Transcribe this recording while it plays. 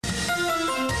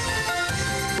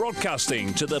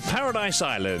Broadcasting to the Paradise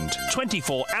Island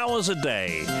 24 hours a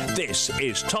day. This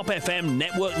is Top FM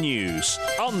Network News.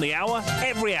 On the hour,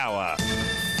 every hour.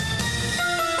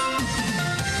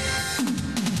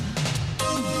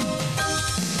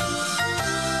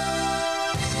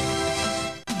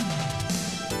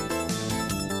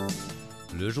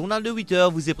 Le journal de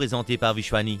 8h vous est présenté par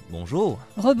Vishwani. Bonjour.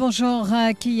 Rebonjour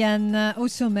Kian. Au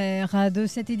sommaire de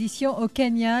cette édition au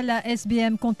Kenya, la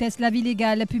SBM conteste l'avis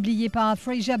légal publié par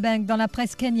Fraser Bank dans la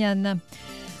presse kenyane.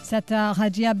 Sattar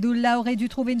Haji Abdullah aurait dû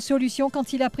trouver une solution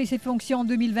quand il a pris ses fonctions en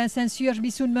 2020, s'insurge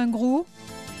Bissoun Mungrou.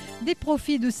 Des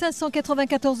profits de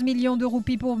 594 millions de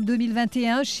roupies pour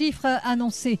 2021, chiffre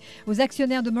annoncé aux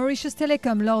actionnaires de Mauritius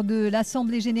Telecom lors de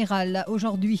l'Assemblée générale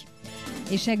aujourd'hui.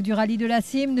 Échec du rallye de la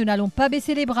cime, nous n'allons pas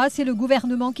baisser les bras, c'est le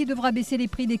gouvernement qui devra baisser les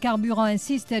prix des carburants,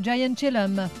 insiste Giant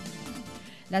Chillum.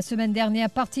 La semaine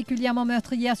dernière particulièrement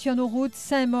meurtrière sur nos routes,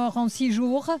 5 morts en 6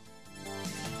 jours.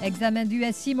 Examen du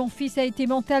SI, mon fils a été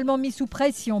mentalement mis sous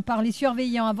pression par les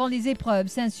surveillants avant les épreuves,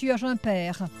 s'insurge un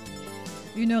père.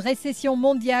 Une récession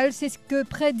mondiale, c'est ce que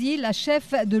prédit la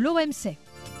chef de l'OMC.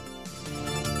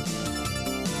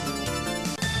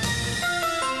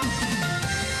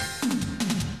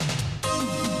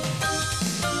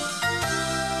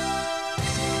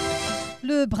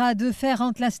 Le bras de fer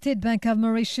entre la State Bank of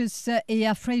Mauritius et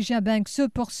Fraser Bank se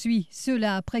poursuit,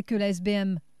 cela après que la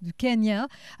SBM du Kenya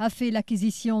a fait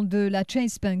l'acquisition de la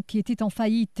Chase Bank qui était en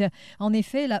faillite. En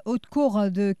effet, la Haute Cour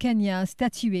de Kenya a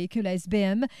statué que la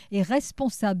SBM est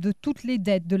responsable de toutes les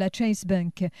dettes de la Chase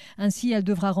Bank. Ainsi, elle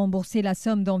devra rembourser la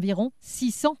somme d'environ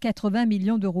 680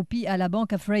 millions de roupies à la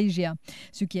banque Fraser.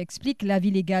 Ce qui explique l'avis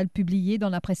légal publié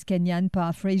dans la presse kenyane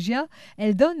par Fraser.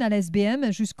 Elle donne à la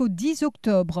SBM jusqu'au 10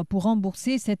 octobre pour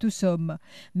rembourser cette somme.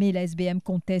 Mais la SBM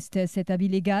conteste cet avis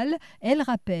légal. Elle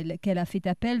rappelle qu'elle a fait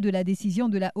appel de la décision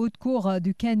de la Haute Cour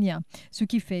du Kenya, ce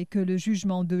qui fait que le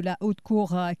jugement de la Haute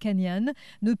Cour kenyane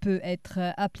ne peut être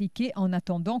appliqué en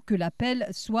attendant que l'appel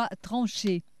soit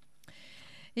tranché.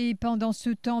 Et pendant ce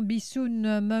temps,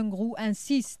 Bissoun Mungrou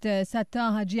insiste.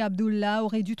 Sattar Haji Abdullah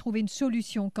aurait dû trouver une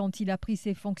solution quand il a pris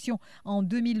ses fonctions en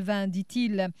 2020,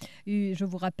 dit-il. Et je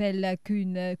vous rappelle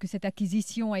que cette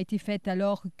acquisition a été faite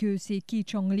alors que c'est Ki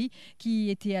Chong-li qui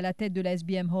était à la tête de la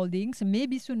SBM Holdings. Mais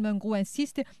Bissoun Mungrou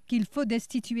insiste qu'il faut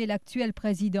destituer l'actuel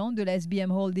président de la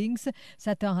SBM Holdings,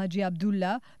 Sattar Haji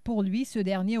Abdullah. Pour lui, ce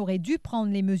dernier aurait dû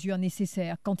prendre les mesures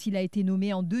nécessaires quand il a été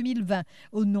nommé en 2020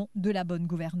 au nom de la bonne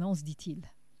gouvernance, dit-il.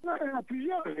 Il y a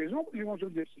plusieurs raisons pour l'émotion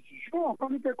de destitution. Quand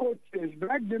il était côté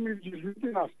Black 2018,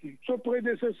 dynastie. Son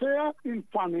prédécesseur, une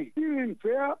famille. Il a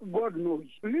fait God knows.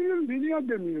 L'île venu en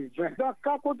 2020. Dans le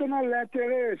cas contenant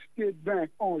l'intérêt State Bank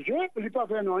en jeu, il n'a pas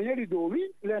fait rien, il dormi.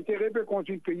 L'intérêt peut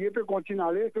continuer de payer, peut continuer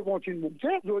d'aller, peut continuer de monter.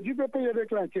 Aujourd'hui, il peut payer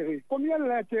avec l'intérêt. Combien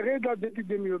l'intérêt dans depuis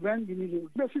 2020-2020?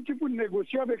 Mais si tu peux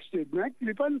négocier avec State Bank,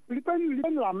 il prend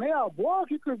la mer à boire,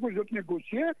 qui peut vous autres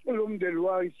négocier. L'homme de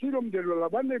loi ici, l'homme de loi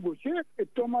là-bas négocier. Et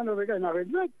avec un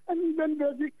arrêtement, il donne le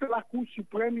verdict que la Cour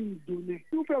suprême nous donne.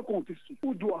 Nous faisons contester.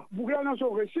 Ou doit. Vous regardez dans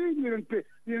son récit, il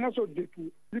est dans son dépôt.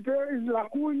 La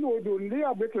Cour nous donne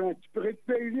avec l'intérêt.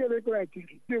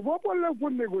 C'est vrai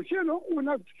pour négocier, non? On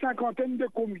a 50 de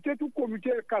comités, tout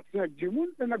comité 4-5 Djimoun,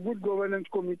 on a Good Governance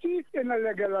Committee, on a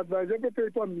Legal Advisor,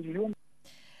 peut-être 3 millions.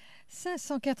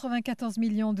 594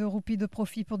 millions de roupies de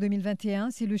profit pour 2021,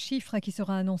 c'est le chiffre qui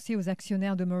sera annoncé aux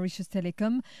actionnaires de Mauritius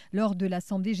Telecom lors de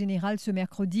l'Assemblée générale ce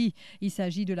mercredi. Il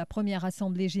s'agit de la première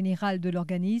Assemblée générale de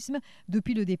l'organisme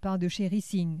depuis le départ de Sherry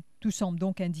Singh. Tout semble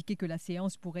donc indiquer que la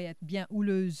séance pourrait être bien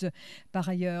houleuse. Par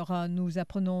ailleurs, nous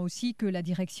apprenons aussi que la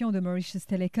direction de Mauritius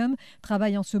Telecom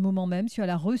travaille en ce moment même sur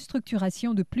la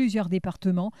restructuration de plusieurs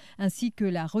départements ainsi que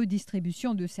la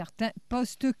redistribution de certains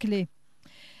postes clés.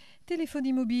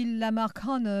 Téléphonie mobile, la marque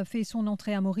Honor fait son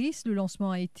entrée à Maurice. Le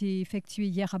lancement a été effectué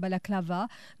hier à Balaclava.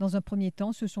 Dans un premier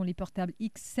temps, ce sont les portables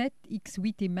X7,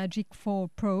 X8 et Magic 4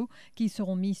 Pro qui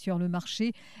seront mis sur le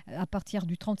marché à partir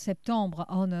du 30 septembre.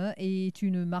 Honor est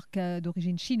une marque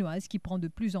d'origine chinoise qui prend de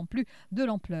plus en plus de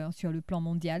l'ampleur sur le plan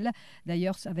mondial.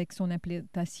 D'ailleurs, avec son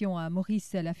implantation à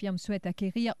Maurice, la firme souhaite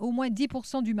acquérir au moins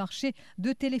 10% du marché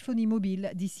de téléphonie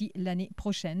mobile d'ici l'année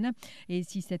prochaine. Et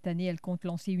si cette année, elle compte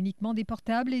lancer uniquement des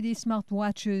portables et des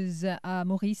smartwatches à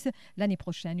Maurice, l'année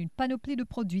prochaine, une panoplie de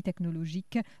produits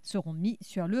technologiques seront mis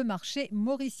sur le marché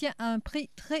mauricien à un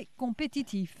prix très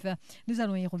compétitif. Nous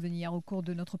allons y revenir au cours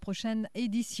de notre prochaine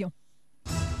édition.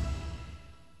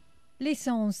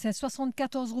 L'essence,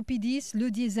 74 roupies 10,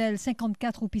 le diesel,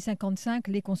 54 roupies 55.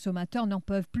 Les consommateurs n'en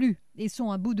peuvent plus. et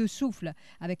sont à bout de souffle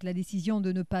avec la décision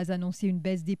de ne pas annoncer une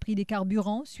baisse des prix des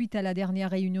carburants suite à la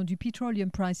dernière réunion du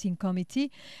Petroleum Pricing Committee.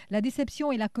 La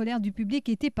déception et la colère du public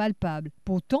étaient palpables.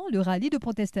 Pourtant, le rallye de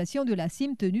protestation de la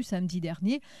CIM tenu samedi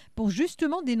dernier pour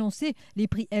justement dénoncer les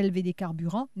prix élevés des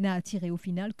carburants n'a attiré au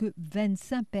final que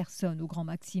 25 personnes au grand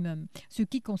maximum, ce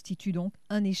qui constitue donc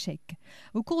un échec.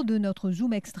 Au cours de notre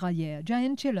Zoom extra hier,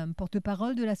 Giant Chillum,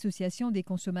 porte-parole de l'Association des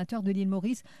consommateurs de l'île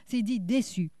Maurice, s'est dit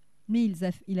déçu. Mais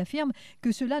il affirme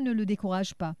que cela ne le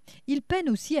décourage pas. Il peine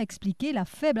aussi à expliquer la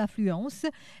faible affluence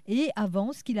et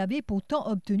avance qu'il avait pourtant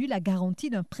obtenu la garantie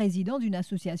d'un président d'une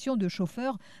association de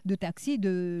chauffeurs de taxi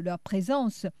de leur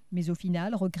présence. Mais au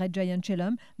final, regrette Giant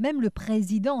Chillum, même le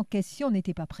président en question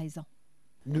n'était pas présent.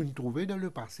 Nous nous trouvons dans le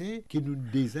passé que nous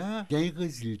désirons un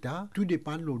résultat, tout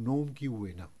dépend du nombre qui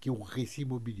ont réussi à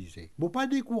mobiliser. Je ne pas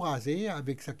décourager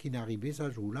avec ce qui est arrivé ce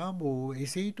jour-là, mais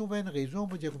essayer de trouver une raison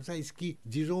pour dire comme ça, est-ce que,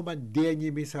 disons, le dernier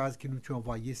message que nous avons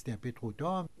envoyé, c'était un peu trop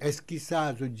tard. Est-ce que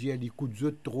ça, je dis, les coups de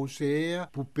zut trop cher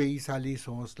pour payer ça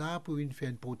l'essence là, pour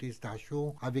faire une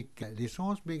protestation avec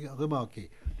l'essence, mais remarquez,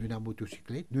 nous avons une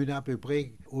motocyclette, nous avons à peu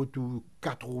près autour de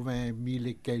 80 000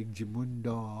 et quelques personnes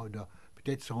dans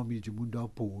peut-être 100 000 du monde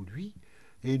pour lui.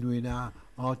 Et nous avons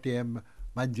en termes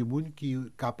de monde qui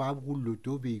est capable de rouler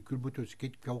l'auto, véhicule,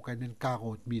 motocyclette, qui a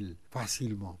 40 000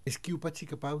 facilement. Est-ce qu'il n'est pas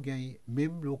capable de gagner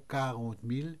même le 40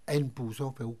 000,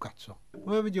 1% fait ou 400? On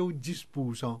va dire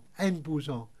 10%,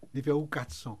 1%. Il fait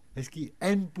 400. Est-ce que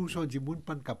 1% du monde n'est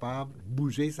pas capable de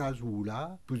bouger ça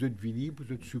jour-là pour venir, pour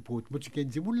supporter? Moi, si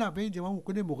quelqu'un monde là, on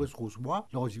connaît Maurice Rosemois,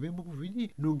 alors je vais pour venir.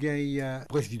 Nous avons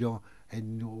président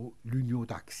de l'Union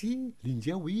Taxi,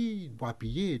 l'Indien, oui, il doit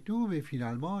payer et tout, mais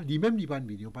finalement, lui-même, il ne va pas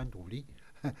venir, pas trouver.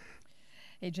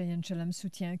 Et Giant Chillum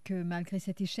soutient que malgré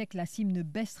cet échec, la CIM ne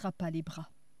baissera pas les bras.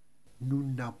 Nous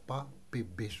n'avons pas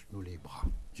baissé les bras.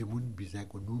 Je vous dis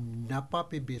que nous n'avons pas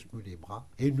baissé les bras.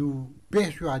 Et nous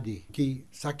persuadés que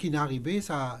ça qui est arrivé,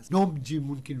 ça, nombre de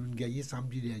gens qui nous ont gagné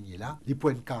samedi dernier là, les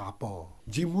points de rapport.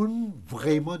 Des gens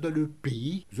vraiment dans le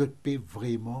pays, je peux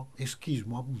vraiment,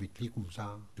 excuse-moi pour mettre comme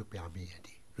ça, je peux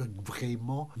aider. Je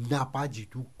vraiment n'a pas du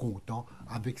tout content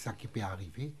avec ça qui peut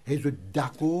arriver. Et je suis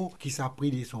d'accord que ça a pris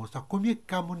l'essence. Combien de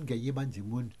gens gagné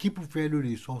qui peut faire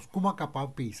l'essence? Comment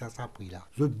capable de payer ça, ça prix là?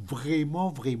 Je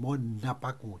vraiment n'a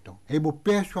pas content. Et je suis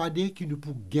persuadé qu'il nous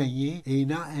peut gagner. Et il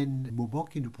y a un moment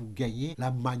qu'il nous peut gagner la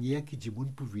manière que les gens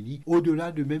peuvent venir.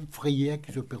 Au-delà de même frayère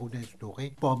qui se peut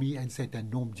instaurer parmi un certain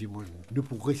nombre de gens. Nous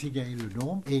pouvons réussir à gagner le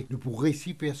nombre et nous pouvons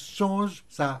réussir à faire changer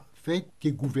ça fait que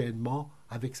le gouvernement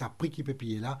avec sa prix qui peut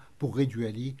payer là pour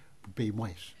réduire les pour payer moins.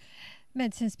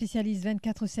 Médecins spécialistes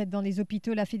 24/7 dans les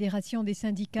hôpitaux, la Fédération des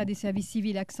syndicats des services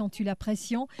civils accentue la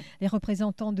pression. Les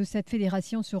représentants de cette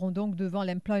fédération seront donc devant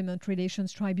l'Employment Relations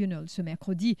Tribunal ce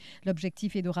mercredi.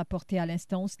 L'objectif est de rapporter à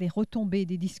l'instance les retombées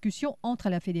des discussions entre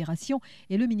la Fédération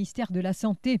et le ministère de la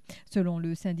Santé. Selon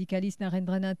le syndicaliste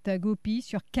Narendranath Gopi,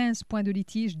 sur 15 points de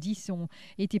litige, 10 ont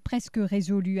été presque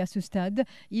résolus à ce stade.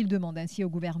 Il demande ainsi au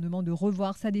gouvernement de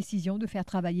revoir sa décision de faire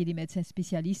travailler les médecins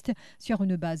spécialistes sur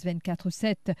une base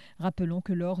 24/7. Rappelons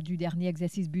que lors du dernier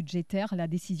exercice budgétaire, la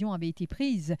décision avait été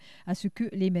prise à ce que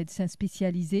les médecins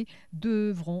spécialisés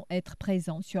devront être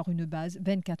présents sur une base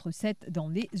 24/7 dans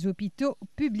les hôpitaux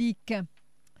publics.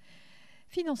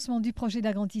 Financement du projet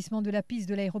d'agrandissement de la piste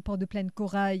de l'aéroport de Plaine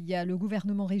Corail. Le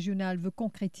gouvernement régional veut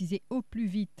concrétiser au plus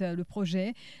vite le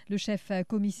projet. Le chef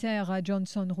commissaire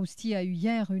Johnson Rousty a eu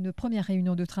hier une première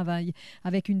réunion de travail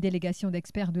avec une délégation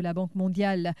d'experts de la Banque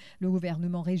mondiale. Le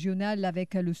gouvernement régional,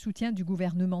 avec le soutien du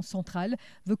gouvernement central,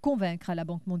 veut convaincre la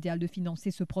Banque mondiale de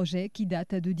financer ce projet qui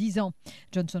date de 10 ans.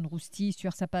 Johnson Rousty,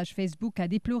 sur sa page Facebook, a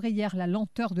déploré hier la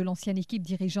lenteur de l'ancienne équipe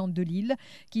dirigeante de l'île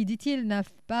qui, dit-il, n'a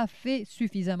pas fait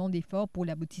suffisamment d'efforts pour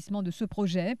l'aboutissement de ce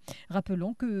projet.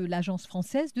 Rappelons que l'Agence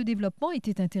française de développement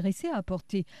était intéressée à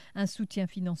apporter un soutien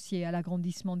financier à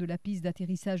l'agrandissement de la piste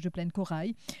d'atterrissage de Plaine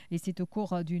Corail. Et c'est au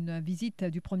cours d'une visite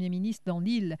du Premier ministre dans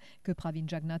l'île que Pravin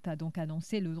Jagnnath a donc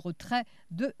annoncé le retrait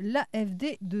de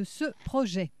l'AFD de ce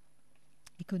projet.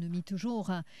 Économie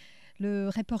toujours. Le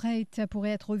repo rate pourrait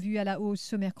être revu à la hausse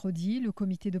ce mercredi. Le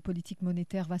comité de politique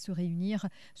monétaire va se réunir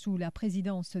sous la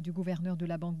présidence du gouverneur de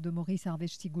la Banque de Maurice,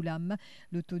 Harveshti Ghulam.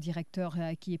 Le taux directeur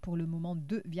qui est pour le moment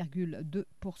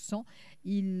 2,2%.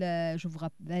 Je vous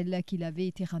rappelle qu'il avait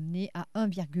été ramené à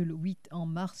 1,8% en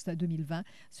mars 2020.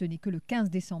 Ce n'est que le 15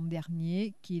 décembre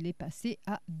dernier qu'il est passé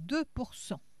à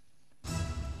 2%.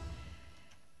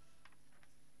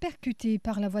 Percutée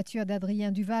par la voiture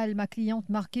d'Adrien Duval, ma cliente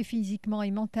marquée physiquement et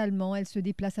mentalement, elle se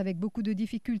déplace avec beaucoup de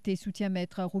difficultés, soutient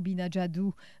maître Roubina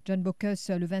Djadou. John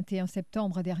Bocus, le 21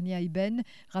 septembre dernier à Ibène.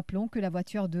 Rappelons que la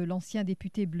voiture de l'ancien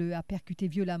député bleu a percuté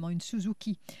violemment une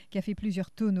Suzuki qui a fait plusieurs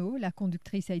tonneaux. La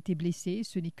conductrice a été blessée.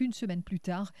 Ce n'est qu'une semaine plus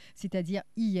tard, c'est-à-dire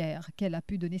hier, qu'elle a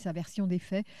pu donner sa version des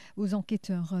faits aux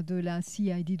enquêteurs de la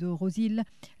CID de Rosil.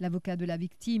 L'avocate de la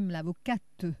victime,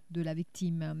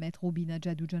 maître Roubina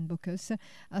Djadou John Bocus,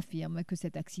 affirme que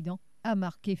cet accident a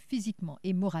marqué physiquement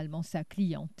et moralement sa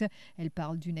cliente. Elle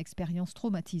parle d'une expérience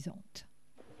traumatisante.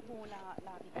 Bon,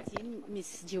 la victime,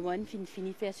 Miss Jiwan,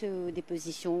 finit faire sa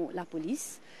déposition la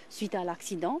police suite à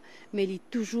l'accident, mais elle n'est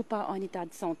toujours pas en état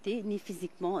de santé, ni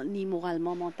physiquement, ni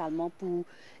moralement, mentalement, pour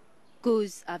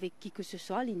cause avec qui que ce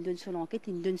soit. Il donne son enquête,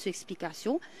 il donne son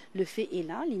explication. Le fait est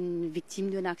là, il est une victime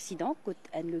d'un accident. Quand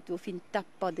l'auto fin tape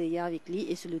pas derrière avec lui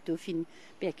et l'auto fin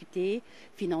percuté,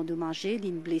 fin endommagé, il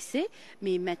est blessé.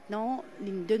 Mais maintenant,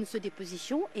 il donne sa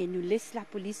déposition et nous laisse la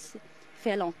police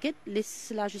faire l'enquête,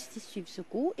 laisse la justice suivre ce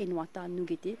cours et nous attend nous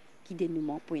guetter qui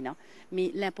dénouement point là.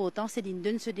 Mais l'important c'est qu'il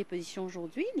donne sa déposition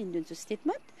aujourd'hui, il donne ce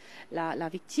statement. La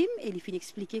victime et il finit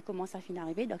expliquer comment ça finit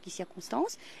arrivé, dans quelles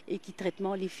circonstances et qui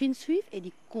traitement les fins suivent et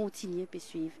ils continuent à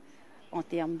suivre en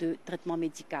termes de traitement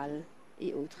médical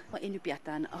et autres. Et nous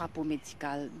attendons un rapport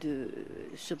médical de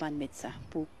ce ban médecin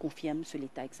pour confirmer sur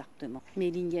l'état exactement. Mais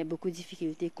il y a beaucoup de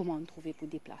difficultés, comment on trouver pour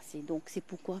déplacer. Donc c'est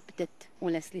pourquoi peut-être on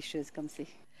laisse les choses comme c'est.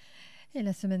 Et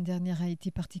la semaine dernière a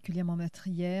été particulièrement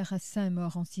meurtrière. 5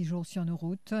 morts en 6 jours sur nos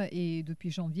routes. Et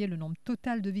depuis janvier, le nombre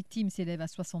total de victimes s'élève à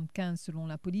 75 selon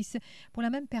la police. Pour la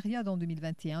même période en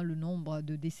 2021, le nombre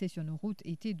de décès sur nos routes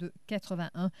était de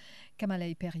 81. Kamala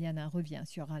Periana revient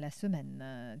sur la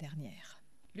semaine dernière.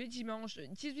 Le dimanche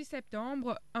 18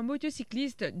 septembre, un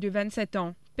motocycliste de 27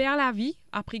 ans perd la vie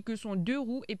après que son 2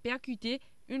 roues ait percuté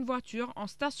une voiture en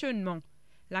stationnement.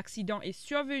 L'accident est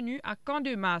survenu à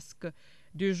Camp-de-Masque.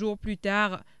 2 jours plus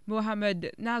tard,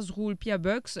 Mohamed Nazroul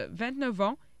Piabux, 29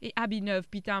 ans, et Abhinav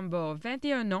Pitambor,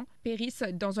 21 ans, périssent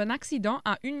dans un accident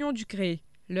à Union-du-Cré.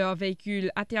 Leur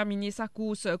véhicule a terminé sa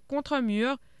course contre un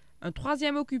mur. Un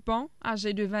 3e occupant,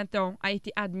 âgé de 20 ans, a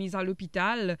été admis à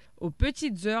l'hôpital. Aux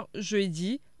petites heures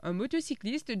jeudi, un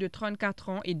motocycliste de 34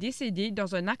 ans est décédé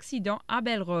dans un accident à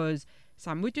Belle-Rose.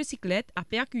 Sa motocyclette a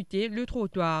percuté le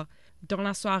trottoir. Dans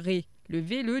la soirée, le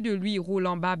vélo de Louis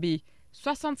Roland Babé,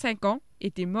 65 ans,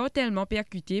 était mortellement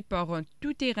percuté par un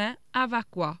tout-terrain à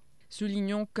Vacois.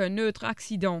 Soulignons qu'un autre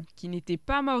accident qui n'était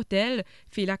pas mortel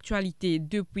fait l'actualité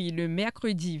depuis le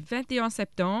mercredi 21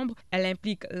 septembre. Elle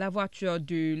implique la voiture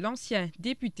de l'ancien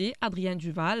député Adrien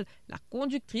Duval, la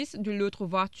conductrice de l'autre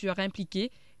voiture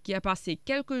impliquée qui a passé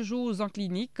quelques jours en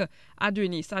clinique, a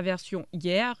donné sa version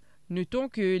hier. Notons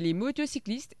que les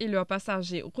motocyclistes et leurs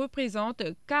passagers représentent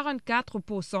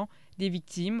 44% des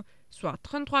victimes, soit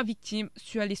 33 victimes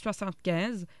sur les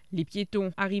 75. Les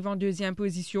piétons arrivent en 2e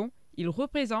position. Ils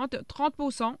représentent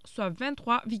 30%, soit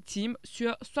 23 victimes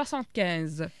sur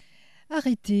 75.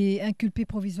 Arrêté, inculpé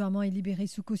provisoirement et libéré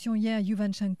sous caution hier,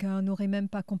 Yuvan Shankar n'aurait même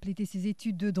pas complété ses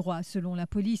études de droit selon la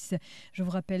police. Je vous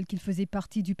rappelle qu'il faisait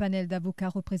partie du panel d'avocats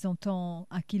représentant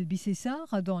Akil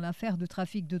Bissessar dans l'affaire de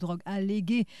trafic de drogue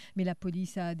alléguée. Mais la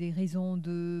police a des raisons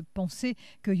de penser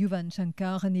que Yuvan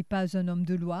Shankar n'est pas un homme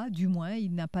de loi. Du moins,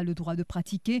 il n'a pas le droit de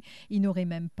pratiquer. Il n'aurait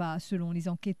même pas, selon les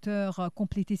enquêteurs,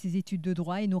 complété ses études de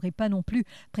droit et n'aurait pas non plus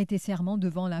prêté serment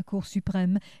devant la Cour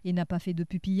suprême et n'a pas fait de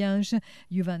pupillage.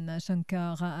 Yuvan Shankar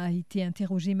a été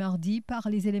interrogé mardi par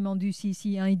les éléments du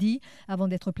CCID avant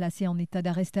d'être placé en état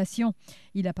d'arrestation.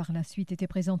 Il a par la suite été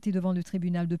présenté devant le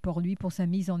tribunal de Port-Louis pour sa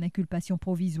mise en inculpation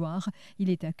provisoire. Il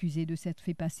est accusé de s'être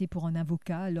fait passer pour un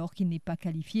avocat alors qu'il n'est pas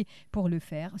qualifié pour le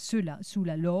faire, cela sous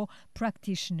la Law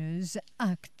Practitioners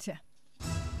Act.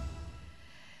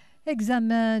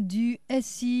 Examen du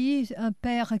SI, un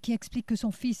père qui explique que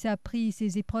son fils a pris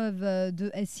ses épreuves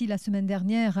de SI la semaine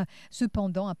dernière,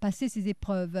 cependant, a passé ses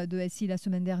épreuves de SI la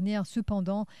semaine dernière,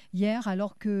 cependant, hier,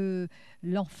 alors que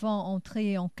l'enfant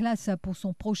entrait en classe pour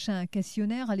son prochain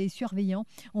questionnaire, les surveillants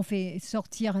ont fait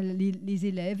sortir les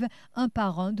élèves un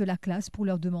par un de la classe pour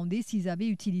leur demander s'ils avaient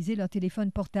utilisé leur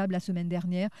téléphone portable la semaine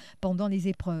dernière pendant les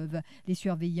épreuves. Les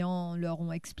surveillants leur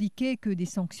ont expliqué que des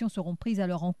sanctions seront prises à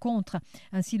leur encontre.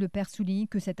 Ainsi, le père souligne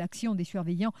que cette action des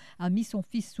surveillants a mis son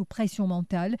fils sous pression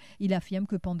mentale. Il affirme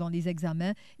que pendant les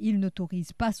examens, il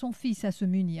n'autorise pas son fils à se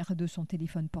munir de son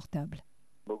téléphone portable.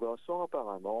 Bogo garçons,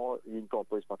 apparemment, ils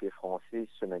composent papier français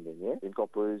semaine dernière, ils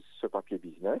composent ce papier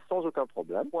business sans aucun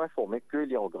problème pour informer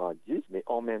qu'ils sont en grade 10, mais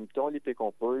en même temps, ils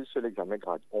composent sur l'examen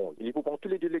grade 11. Ils vont tous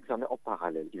les deux l'examen en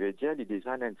parallèle. Il veut dire, il y a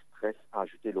déjà un stress à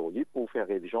ajouter leur livre pour faire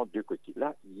révision de côté.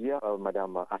 Là, hier,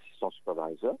 madame assistant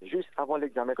supervisor, juste avant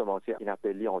l'examen commencer, il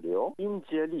appelle en dehors. Il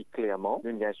dit clairement,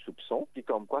 il y a un soupçon, qui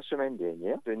comme quoi, semaine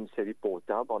dernière, une série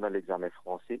portable pendant l'examen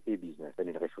français et business.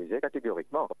 Il refusait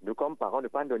catégoriquement. Nous, comme parents, ne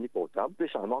pas donner portable,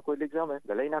 spécialement en cause de l'examen.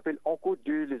 Là, il appelle encore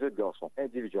deux les autres garçons,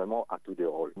 individuellement à tous deux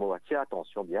rôles. Moi, tiens,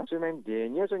 attention bien. Semaine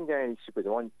dernière, il y a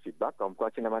supposément un feedback, comme quoi,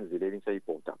 finalement, les élèves, une série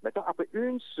portable. Maintenant, après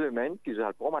une semaine, qu'ils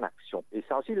ont prendre en action. Et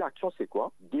ça aussi, l'action, c'est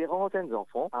quoi? Déranger les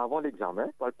enfants avant l'examen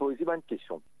pour poser une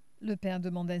question. Le père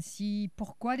demande ainsi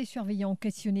pourquoi les surveillants ont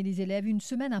questionné les élèves une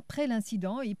semaine après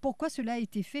l'incident et pourquoi cela a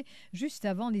été fait juste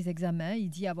avant les examens. Il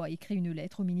dit avoir écrit une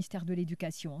lettre au ministère de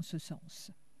l'Éducation en ce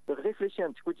sens. Réfléchir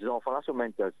un petit peu, ces enfants-là, sur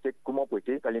mental, c'est comment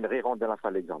peut-être aller rentre dans la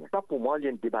salle d'examen. Ça, pour moi, il y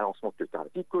a un débalancement total.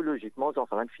 Psychologiquement, les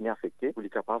enfants-là finissent affectés pour les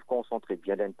capables de concentrer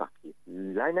bien dans le papier.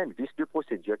 Là, il y a une vice de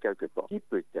procédure quelque part. Qui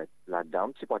peut-être, la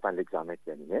dame, si pour attendre l'examen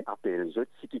terminé, appelle les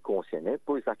autres, si qui concernait,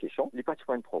 pose la question, il n'y a pas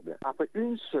de problème. Après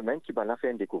une semaine, qui va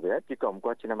faire une découverte, qui comme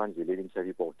quoi, tu n'as pas de une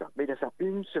série portable. Mais il y a ça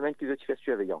une semaine qu'ils ont fait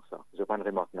surveillance, ça. Je ne pas de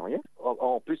remarque, non, rien.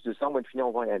 En plus de ça, on va finir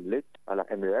envoyer une lettre à la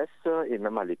MES et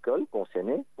même à l'école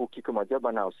concernée pour qui, comment dire,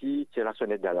 ben, aussi, c'est la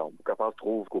sonnette d'alarme. Capable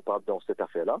trouve coupable dans cette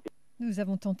affaire-là. Nous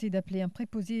avons tenté d'appeler un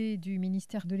préposé du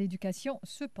ministère de l'Éducation.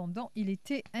 Cependant, il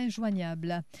était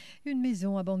injoignable. Une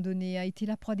maison abandonnée a été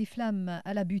la proie des flammes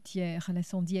à la Butière.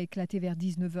 L'incendie a éclaté vers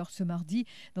 19h ce mardi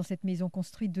dans cette maison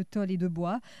construite de tôle et de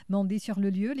bois. Mandés sur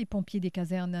le lieu, les pompiers des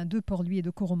casernes de Port-Louis et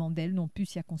de Coromandel n'ont pu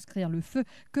circonscrire le feu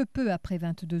que peu après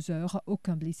 22h.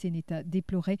 Aucun blessé n'est à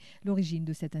déplorer. L'origine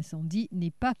de cet incendie n'est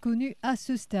pas connue à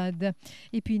ce stade.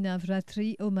 Et puis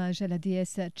Navratri, hommage à la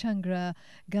déesse Changra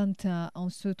Ganta en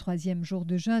ce 3e jour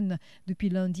de jeûne. Depuis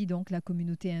lundi, donc, la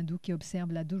communauté hindoue qui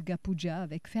observe la Durga Puja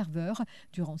avec ferveur.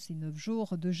 Durant ces 9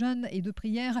 jours de jeûne et de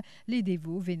prière, les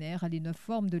dévots vénèrent les 9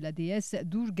 formes de la déesse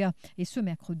Durga. Et ce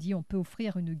mercredi, on peut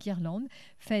offrir une guirlande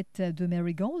faite de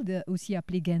marigold, aussi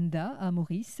appelée Genda, à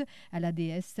Maurice, à la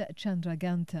déesse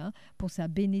Chandraganta pour sa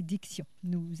bénédiction,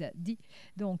 nous a dit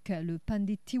donc le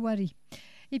Pandit Tiwari.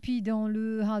 Et puis dans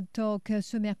le Hard Talk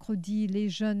ce mercredi, les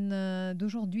jeunes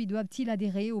d'aujourd'hui doivent-ils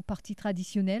adhérer au parti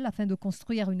traditionnel afin de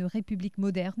construire une république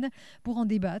moderne? Pour en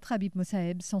débattre, Habib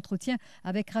Mosaeb s'entretient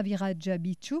avec Raviraj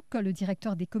Bichouk, le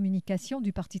directeur des communications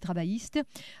du Parti travailliste,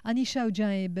 Anisha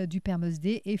Ojaeb du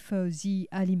PERMSD et Fauzi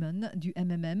Aliman du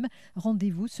MMM.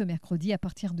 Rendez-vous ce mercredi à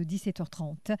partir de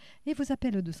 17h30 et vos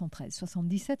appels au 213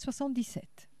 77 77.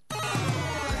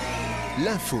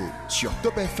 L'info sur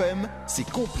Top FM, c'est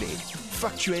complet,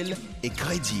 factuel et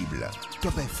crédible.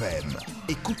 Top FM,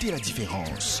 écoutez la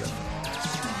différence.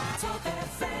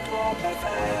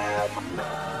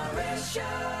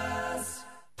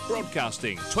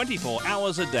 Broadcasting 24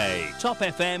 hours a day. Top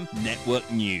FM Network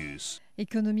News.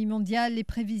 Économie mondiale, les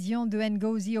prévisions de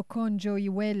Ngozi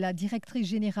Okonjo-Iweala, la directrice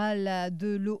générale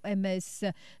de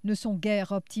l'OMS, ne sont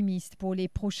guère optimistes pour les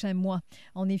prochains mois.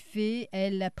 En effet,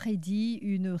 elle prédit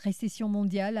une récession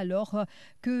mondiale alors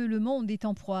que le monde est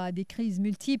en proie à des crises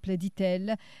multiples,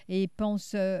 dit-elle, et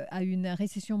pense à une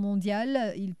récession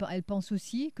mondiale. Elle pense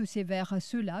aussi que c'est vers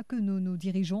cela que nous nous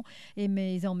dirigeons,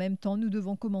 mais en même temps, nous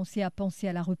devons commencer à penser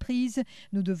à la reprise.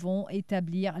 Nous devons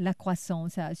établir la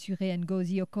croissance, a assuré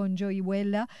Ngozi Okonjo-Iweala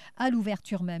à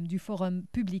l'ouverture même du forum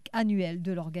public annuel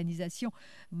de l'Organisation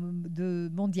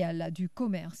mondiale du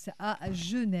commerce à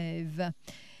Genève.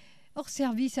 Hors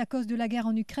service à cause de la guerre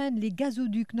en Ukraine, les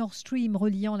gazoducs Nord Stream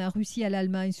reliant la Russie à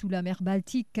l'Allemagne sous la mer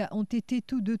Baltique ont été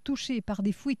tous deux touchés par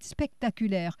des fuites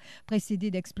spectaculaires,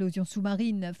 précédées d'explosions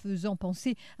sous-marines faisant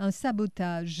penser à un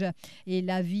sabotage. Et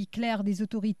l'avis clair des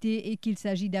autorités est qu'il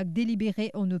s'agit d'actes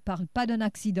délibérés. On ne parle pas d'un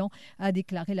accident, a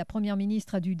déclaré la première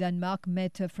ministre du Danemark,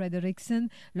 Mette Frederiksen,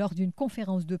 lors d'une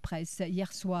conférence de presse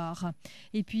hier soir.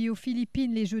 Et puis aux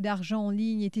Philippines, les jeux d'argent en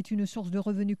ligne étaient une source de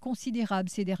revenus considérable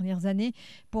ces dernières années.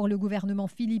 Pour le gouvernement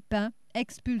philippin,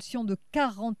 expulsion de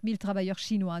 40 000 travailleurs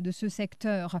chinois de ce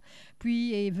secteur.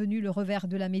 Puis est venu le revers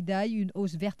de la médaille, une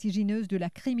hausse vertigineuse de la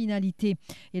criminalité.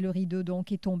 Et le rideau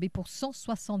donc est tombé pour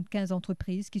 175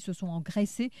 entreprises qui se sont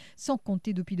engraissées, sans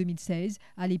compter depuis 2016.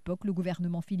 À l'époque, le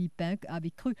gouvernement philippin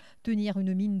avait cru tenir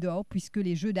une mine d'or puisque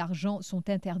les jeux d'argent sont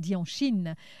interdits en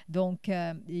Chine. Donc,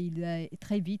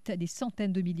 très vite, des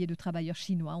centaines de milliers de travailleurs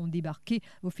chinois ont débarqué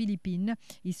aux Philippines.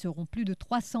 Ils seront plus de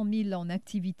 300 000 en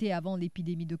activité avant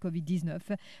l'épidémie de Covid-19.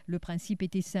 Le principe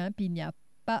était simple, il n'y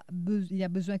a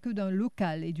besoin que d'un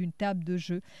local et d'une table de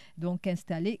jeu, donc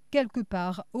installée quelque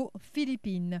part aux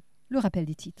Philippines. Le rappel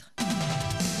des titres.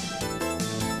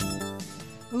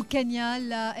 Au Kenya,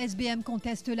 la SBM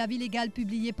conteste l'avis légal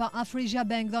publié par Afrexia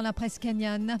Bank dans la presse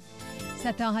kenyane.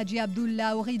 Satan Haji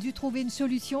Abdullah aurait dû trouver une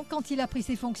solution quand il a pris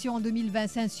ses fonctions en 2020,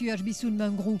 s'insurge Bissoun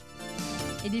Mungrou.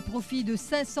 Et des profits de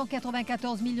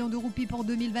 594 millions de roupies pour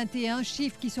 2021,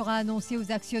 chiffre qui sera annoncé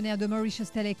aux actionnaires de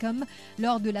Mauritius Telecom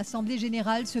lors de l'Assemblée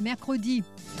générale ce mercredi.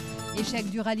 Échec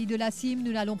du rallye de la cime,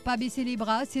 nous n'allons pas baisser les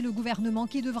bras, c'est le gouvernement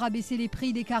qui devra baisser les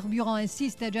prix des carburants,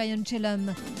 insiste Giant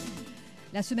Chillum.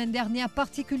 La semaine dernière,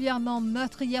 particulièrement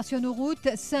meurtrière sur nos routes,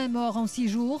 5 morts en 6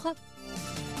 jours.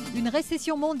 Une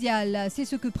récession mondiale, c'est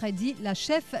ce que prédit la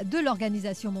chef de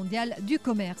l'Organisation mondiale du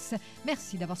commerce.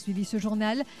 Merci d'avoir suivi ce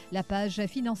journal. La page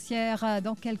financière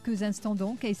dans quelques instants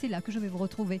donc, et c'est là que je vais vous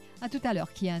retrouver. À tout à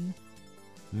l'heure, Kian.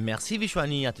 Merci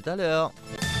Vishwani, à tout à l'heure.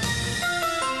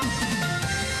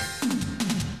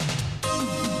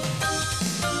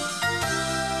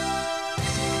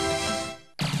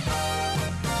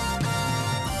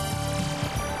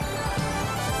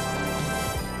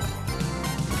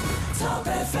 Top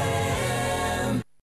FM.